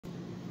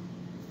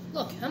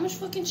Look, how much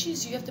fucking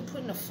cheese do you have to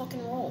put in a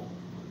fucking roll?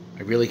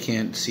 I really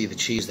can't see the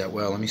cheese that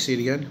well. Let me see it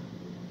again.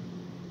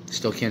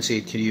 Still can't see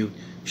it. Can you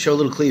show a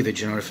little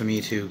cleavage in order for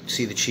me to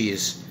see the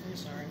cheese? I'm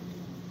sorry.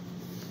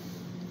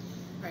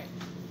 Alright,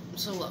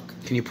 so look.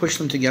 Can you push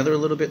them together a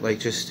little bit? Like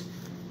just...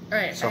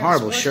 Alright, it's a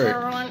horrible shirt.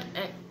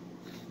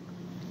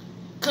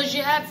 Because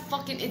you have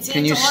fucking...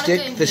 Can you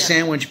stick the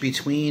sandwich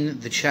between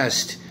the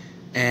chest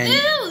and...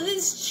 Ew,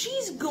 there's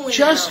cheese going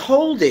just out.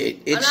 hold it.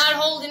 I'm not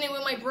holding it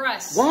with my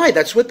breasts. Why?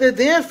 That's what they're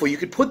there for. You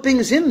could put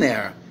things in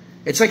there.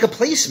 It's like a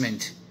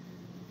placement.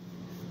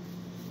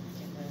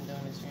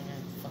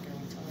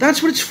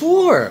 That's what it's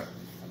for.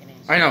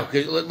 I know.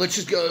 Let's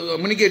just go.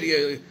 I'm gonna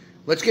get.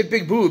 Let's get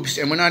big boobs,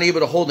 and we're not able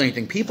to hold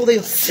anything. People, they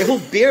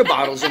hold beer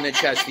bottles in their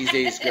chest these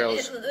days,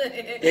 girls.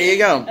 There you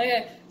go.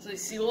 Okay. So you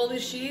see all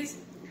this cheese?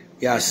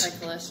 Yes.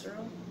 It's like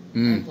cholesterol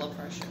and blood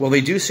pressure. Well,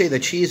 they do say that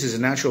cheese is a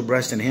natural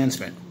breast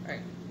enhancement. All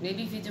right.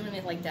 Maybe if you're doing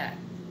it like that,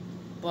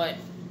 but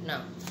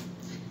no.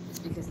 It's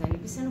because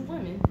 90% of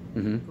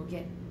women go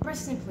get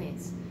breast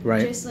implants.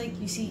 Right. Just like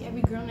you see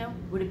every girl now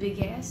with a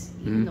big ass,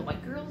 even the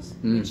white girls,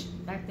 which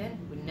back then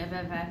would never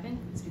have happened.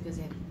 It's because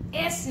they have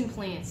ass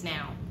implants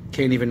now.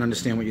 Can't even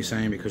understand what you're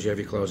saying because you have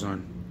your clothes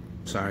on.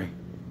 Sorry.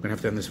 I'm going to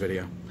have to end this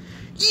video.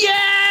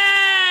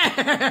 Yeah!